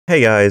Hey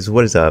guys,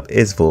 what is up?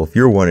 It's Volf,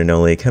 your one and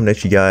only, coming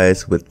at you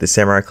guys with the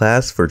Samurai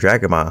class for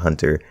Dragomon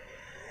Hunter.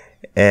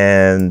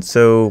 And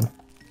so,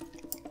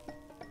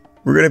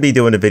 we're going to be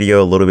doing the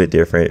video a little bit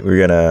different.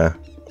 We're going to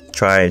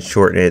try and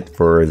shorten it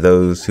for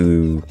those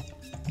who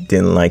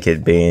didn't like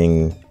it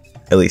being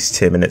at least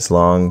 10 minutes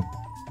long.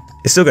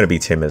 It's still going to be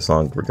 10 minutes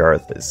long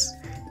regardless,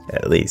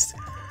 at least.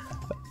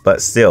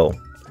 But still,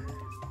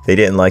 they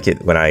didn't like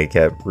it when I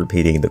kept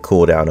repeating the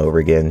cooldown over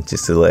again,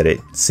 just to let it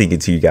sink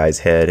into you guys'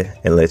 head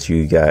and let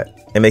you guys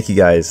and make you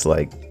guys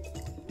like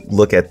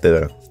look at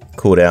the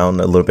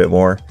cooldown a little bit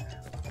more.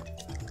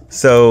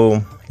 So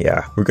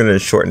yeah, we're gonna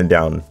shorten it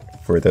down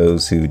for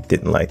those who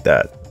didn't like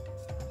that.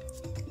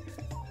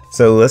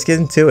 So let's get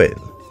into it.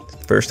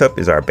 First up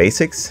is our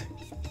basics.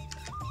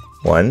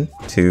 1,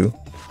 2,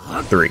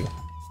 3.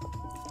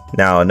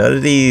 Now none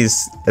of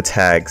these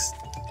attacks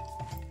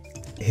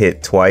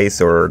hit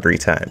twice or 3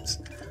 times.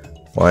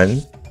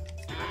 1,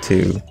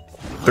 2,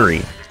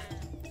 3.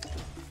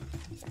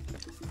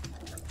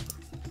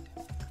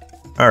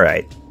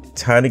 Alright,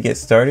 time to get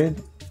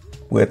started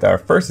with our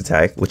first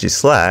attack, which is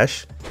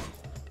Slash.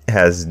 It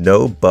has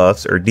no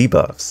buffs or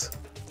debuffs.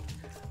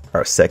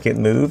 Our second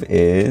move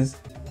is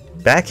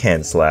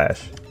Backhand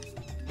Slash.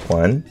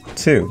 1,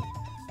 2.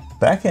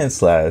 Backhand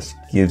Slash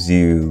gives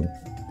you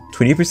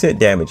 20%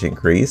 damage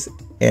increase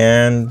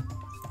and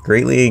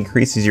greatly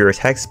increases your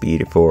attack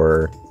speed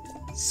for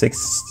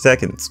 6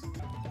 seconds.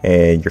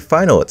 And your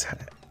final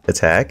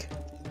attack,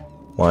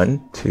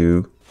 1,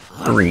 2,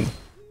 3.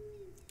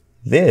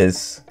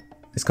 This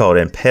is called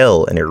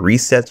Impale, and it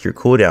resets your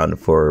cooldown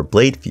for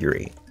Blade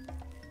Fury,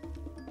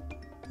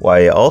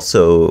 while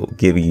also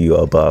giving you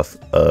a buff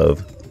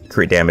of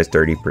crit damage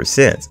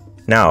 30%.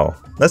 Now,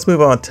 let's move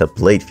on to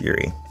Blade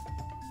Fury.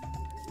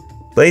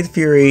 Blade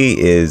Fury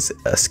is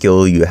a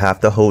skill you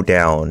have to hold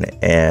down,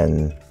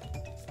 and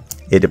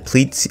it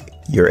depletes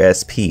your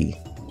SP.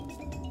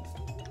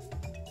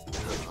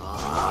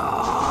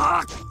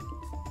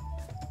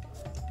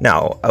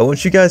 Now, I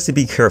want you guys to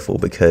be careful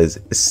because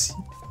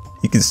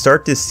you can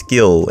start this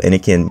skill and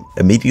it can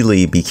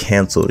immediately be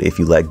cancelled if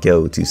you let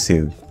go too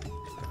soon.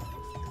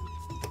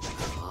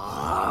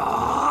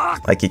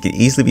 Like, it can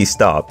easily be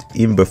stopped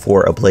even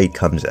before a blade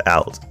comes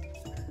out.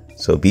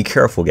 So be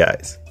careful,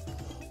 guys.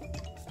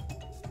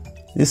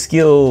 This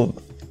skill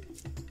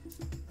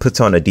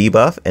puts on a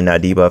debuff, and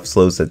that debuff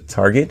slows the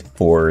target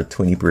for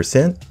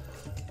 20%.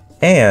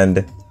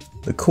 And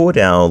the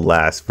cooldown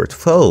lasts for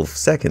 12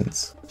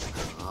 seconds.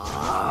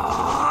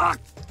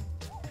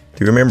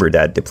 Remember,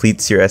 that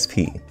depletes your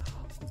SP.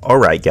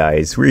 Alright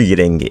guys, we're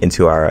getting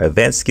into our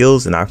advanced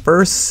skills, and our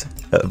first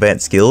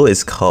advanced skill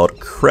is called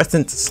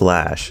Crescent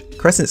Slash.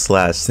 Crescent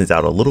Slash sends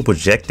out a little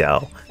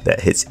projectile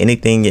that hits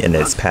anything in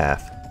its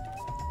path.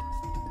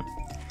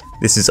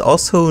 This is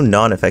also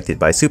non-affected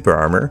by super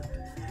armor,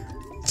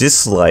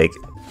 just like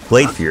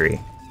Blade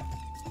Fury.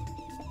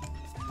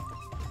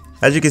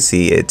 As you can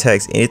see, it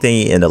attacks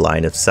anything in the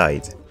line of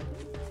sight.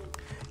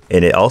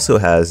 And it also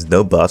has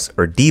no buffs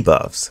or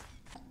debuffs.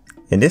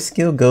 And this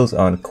skill goes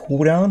on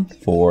cooldown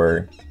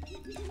for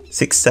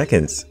 6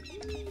 seconds.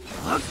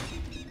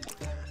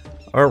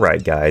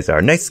 Alright guys, our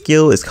next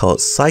skill is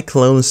called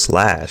Cyclone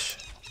Slash.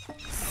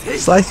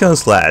 Cyclone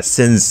Slash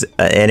sends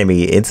an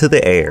enemy into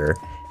the air,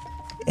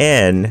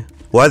 and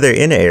while they're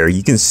in the air,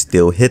 you can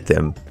still hit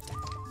them.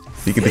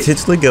 You can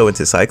potentially go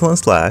into Cyclone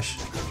Slash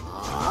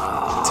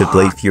to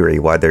Blade Fury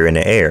while they're in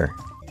the air.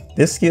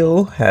 This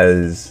skill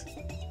has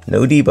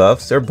no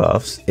debuffs or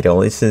buffs. It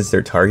only sends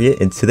their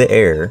target into the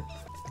air,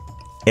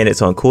 and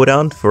it's on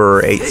cooldown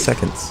for 8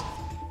 seconds.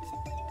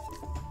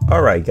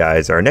 Alright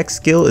guys, our next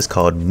skill is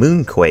called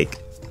Moonquake.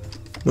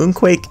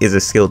 Moonquake is a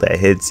skill that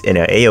hits in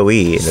an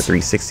AoE in a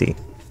 360.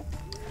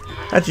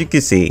 As you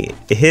can see,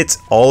 it hits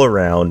all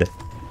around.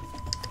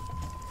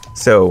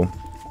 So,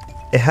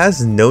 it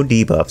has no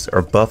debuffs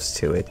or buffs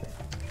to it.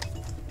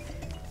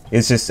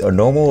 It's just a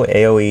normal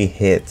AoE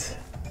hit.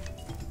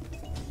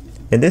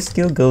 And this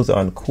skill goes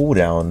on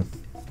cooldown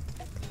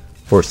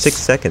for 6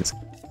 seconds.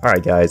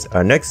 Alright guys,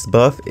 our next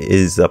buff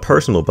is a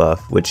personal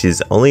buff, which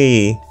is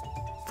only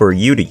for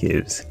you to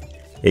use.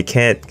 It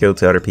can't go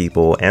to other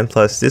people, and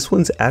plus this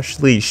one's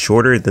actually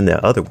shorter than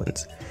the other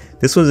ones.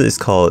 This one is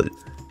called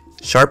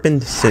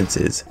Sharpened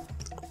Senses.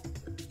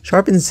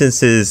 Sharpened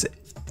Senses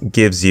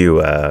gives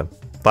you a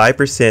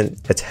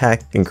 5%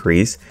 attack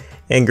increase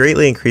and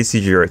greatly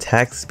increases your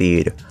attack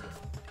speed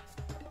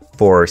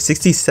for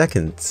 60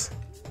 seconds.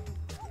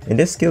 And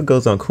this skill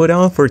goes on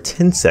cooldown for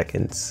 10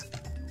 seconds.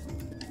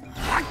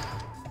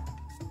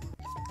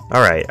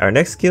 Alright, our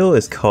next skill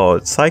is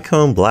called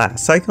Cyclone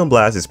Blast. Cyclone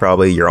Blast is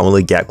probably your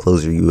only gap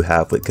closer you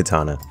have with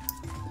Katana.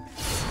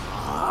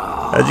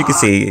 As you can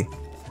see,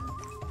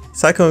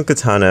 Cyclone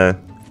Katana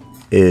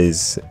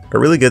is a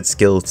really good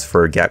skill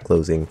for gap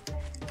closing.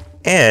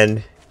 And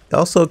it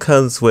also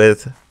comes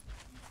with...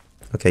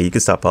 Okay, you can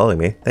stop following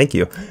me. Thank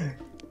you.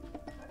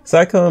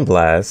 Cyclone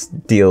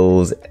Blast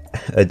deals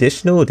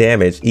additional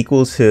damage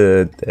equal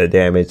to the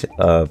damage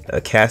of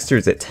a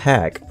caster's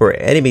attack for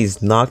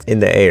enemies knocked in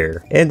the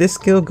air. And this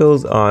skill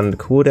goes on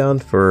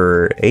cooldown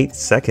for 8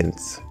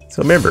 seconds.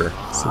 So remember,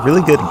 it's a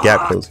really good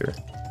gap closer.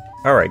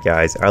 Alright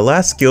guys, our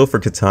last skill for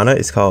Katana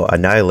is called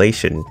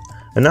Annihilation.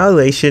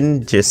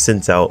 Annihilation just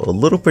sends out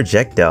little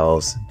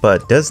projectiles,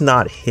 but does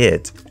not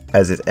hit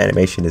as its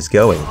animation is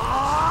going.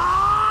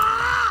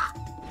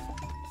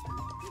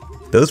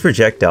 Those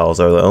projectiles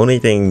are the only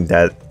thing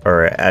that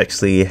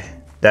actually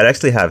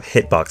have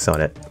hitbox on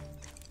it.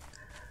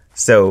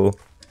 So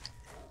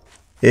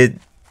it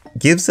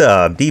gives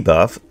a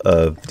debuff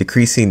of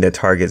decreasing the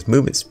target's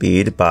movement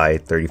speed by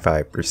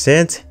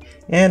 35%,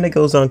 and it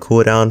goes on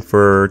cooldown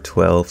for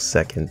 12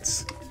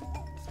 seconds.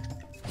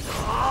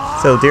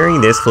 So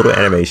during this little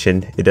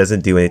animation, it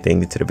doesn't do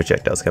anything until the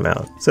projectiles come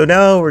out. So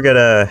now we're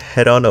gonna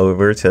head on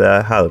over to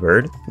the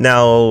Halberd.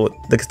 Now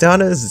the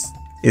Katana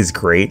is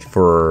great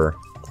for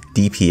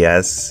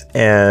DPS,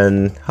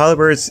 and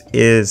Halberds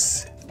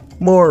is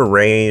more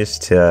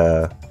ranged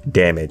to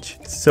damage.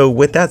 So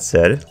with that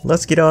said,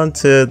 let's get on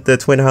to the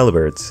twin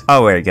Halberds.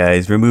 Alright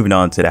guys, we're moving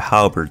on to the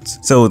Halberds.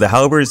 So the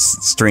Halberds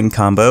string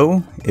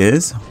combo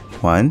is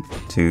 1,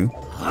 2,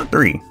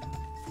 3.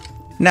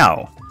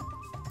 Now,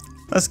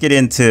 let's get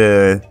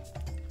into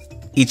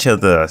each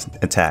of the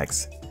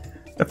attacks.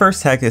 The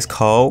first attack is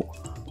called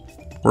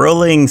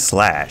Whirling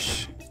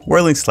Slash.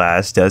 Whirling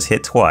Slash does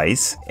hit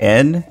twice,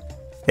 and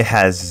it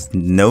has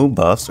no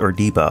buffs or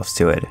debuffs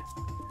to it.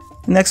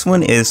 The next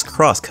one is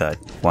Crosscut.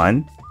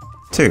 1,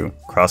 2.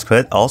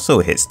 Crosscut also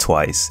hits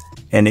twice,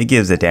 and it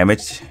gives a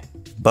damage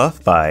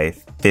buff by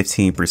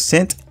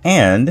 15%,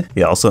 and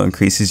it also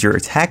increases your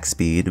attack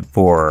speed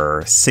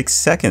for 6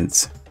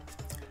 seconds.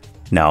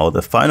 Now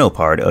the final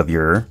part of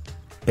your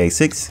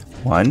basics,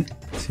 1,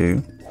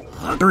 2,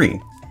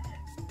 3.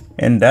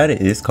 And that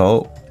is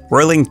called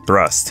Whirling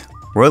Thrust.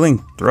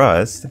 Whirling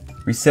Thrust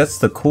resets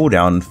the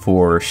cooldown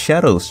for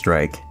Shadow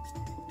Strike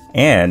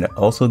and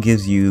also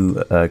gives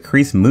you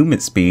increased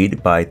movement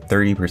speed by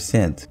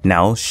 30%.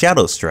 Now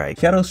Shadow Strike.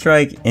 Shadow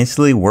Strike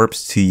instantly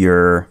warps to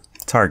your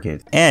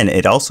target, and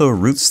it also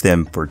roots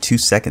them for 2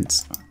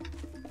 seconds.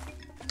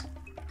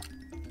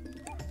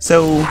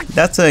 So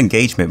that's an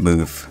engagement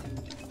move.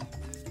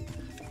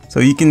 So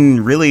you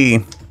can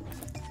really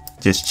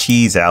just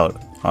cheese out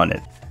on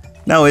it.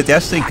 Now it's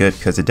actually good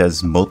because it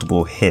does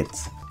multiple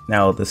hits.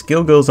 Now the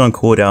skill goes on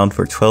cooldown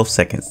for 12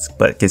 seconds,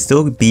 but can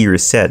still be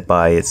reset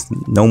by its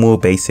normal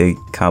basic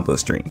combo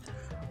string.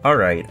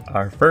 Alright,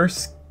 our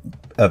first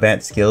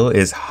advanced skill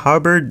is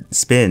Halberd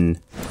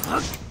Spin.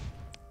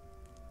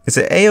 It's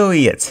an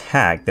AoE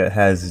attack that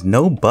has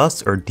no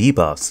buffs or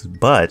debuffs,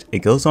 but it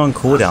goes on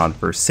cooldown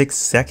for 6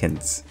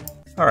 seconds.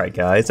 Alright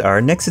guys,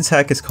 our next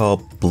attack is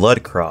called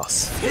Blood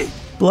Cross.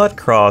 Blood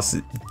Cross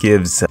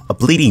gives a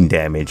bleeding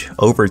damage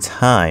over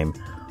time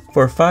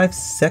for 5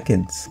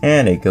 seconds,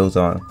 and it goes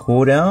on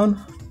cooldown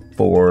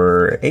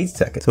for 8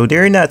 seconds. So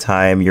during that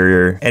time,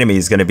 your enemy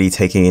is going to be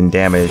taking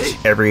damage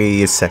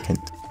every second.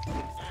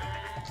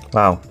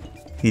 Wow,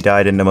 he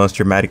died in the most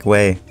dramatic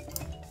way.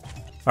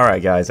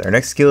 Alright guys, our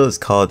next skill is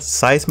called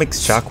Seismic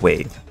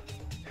Shockwave.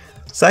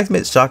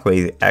 Seismic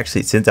Shockwave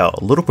actually sends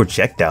out little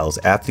projectiles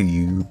after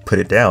you put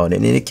it down,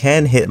 and it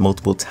can hit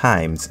multiple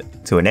times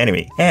to an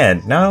enemy.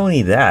 And not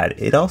only that,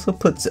 it also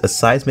puts a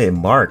seismic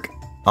mark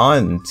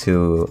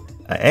onto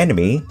an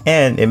enemy,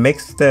 and it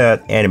makes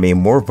that enemy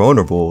more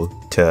vulnerable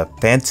to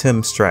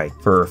Phantom Strike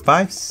for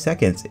 5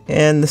 seconds,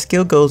 and the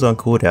skill goes on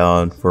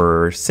cooldown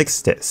for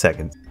 6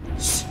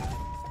 seconds.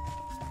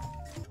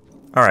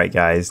 Alright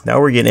guys, now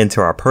we're getting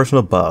into our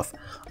personal buff.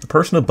 The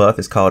personal buff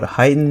is called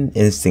Heightened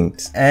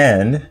Instinct,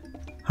 and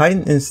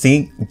Heightened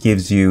Instinct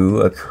gives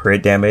you a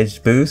crit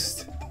damage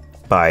boost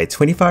by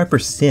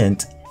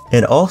 25%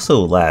 and also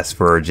lasts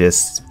for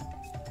just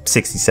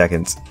 60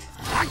 seconds.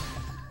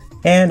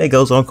 And it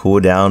goes on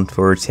cooldown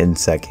for 10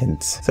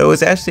 seconds. So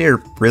it's actually a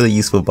really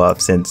useful buff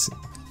since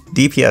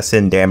DPS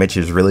and damage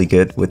is really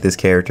good with this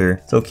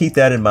character. So keep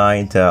that in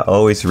mind to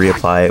always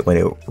reapply it when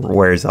it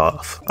wears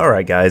off.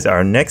 Alright guys,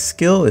 our next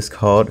skill is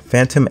called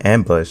Phantom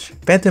Ambush.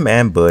 Phantom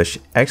Ambush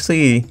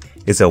actually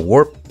is a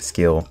warp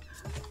skill,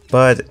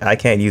 but I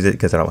can't use it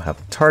because I don't have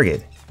a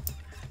target.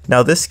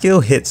 Now this skill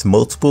hits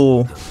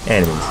multiple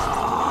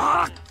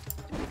enemies.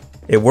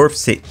 It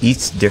warps to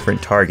each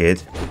different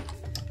target.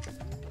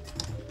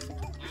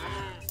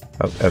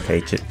 Oh, okay,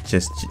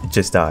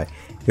 just die.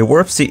 It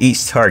warps to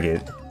each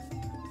target.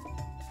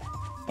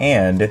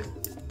 And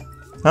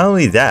not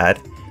only that,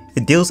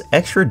 it deals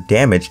extra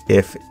damage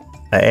if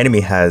an enemy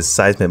has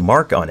Seismic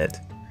Mark on it.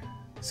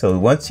 So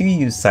once you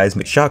use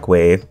Seismic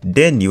Shockwave,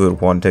 then you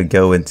would want to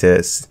go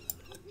into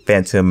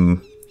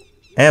Phantom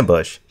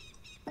Ambush.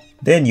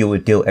 Then you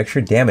would deal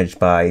extra damage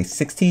by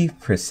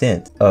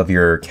 60% of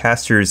your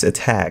caster's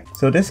attack.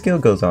 So this skill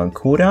goes on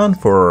cooldown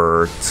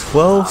for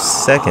 12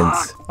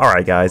 seconds.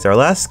 Alright guys, our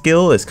last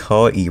skill is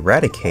called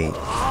Eradicate.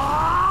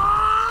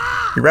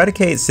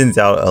 Eradicate sends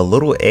out a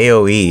little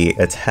AoE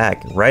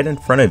attack right in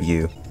front of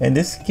you. And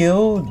this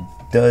skill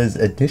does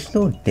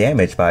additional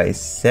damage by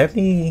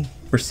 70%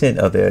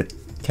 of the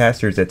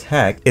caster's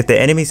attack if the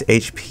enemy's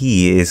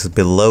HP is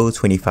below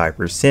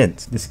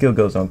 25%. This skill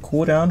goes on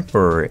cooldown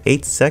for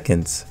 8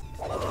 seconds.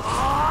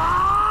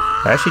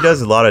 It actually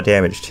does a lot of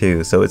damage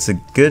too, so it's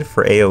good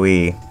for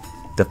AoE,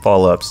 the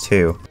follow-ups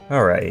too.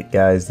 Alright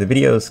guys, the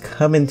video's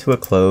coming to a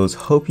close.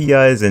 Hope you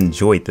guys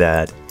enjoyed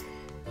that,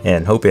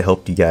 and hope it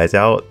helped you guys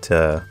out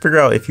to figure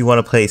out if you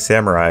want to play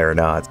Samurai or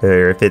not,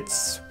 or if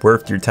it's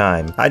worth your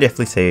time. I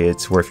definitely say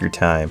it's worth your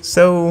time.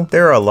 So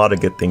there are a lot of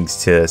good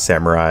things to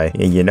Samurai,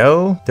 and you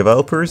know,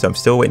 developers, I'm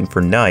still waiting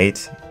for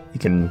Night. You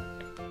can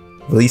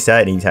release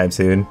that anytime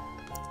soon.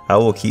 I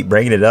will keep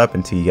bringing it up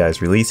until you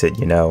guys release it,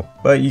 you know.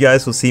 But you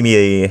guys will see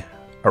me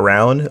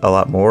around a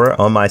lot more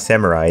on my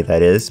Samurai,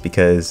 that is,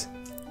 because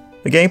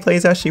the gameplay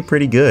is actually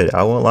pretty good,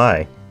 I won't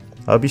lie.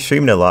 I'll be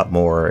streaming a lot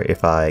more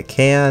if I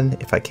can.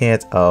 If I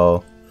can't,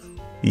 I'll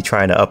be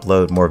trying to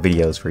upload more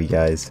videos for you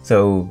guys.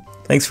 So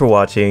thanks for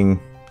watching,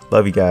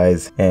 love you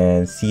guys,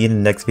 and see you in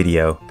the next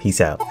video.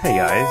 Peace out. Hey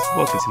guys,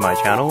 welcome to my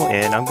channel,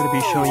 and I'm going to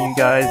be showing you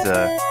guys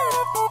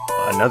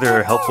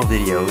another helpful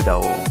video that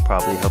will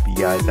probably help you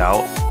guys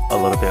out a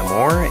little bit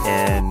more.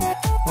 And I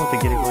don't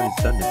think anyone's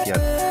done this yet,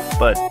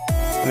 but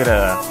I'm going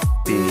to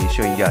be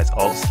showing you guys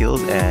all the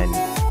skills and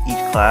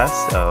each class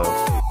of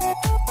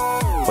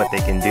what they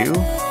can do.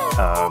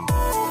 I'm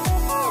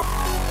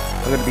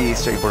going to be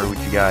straightforward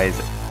with you guys.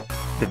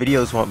 The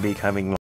videos won't be coming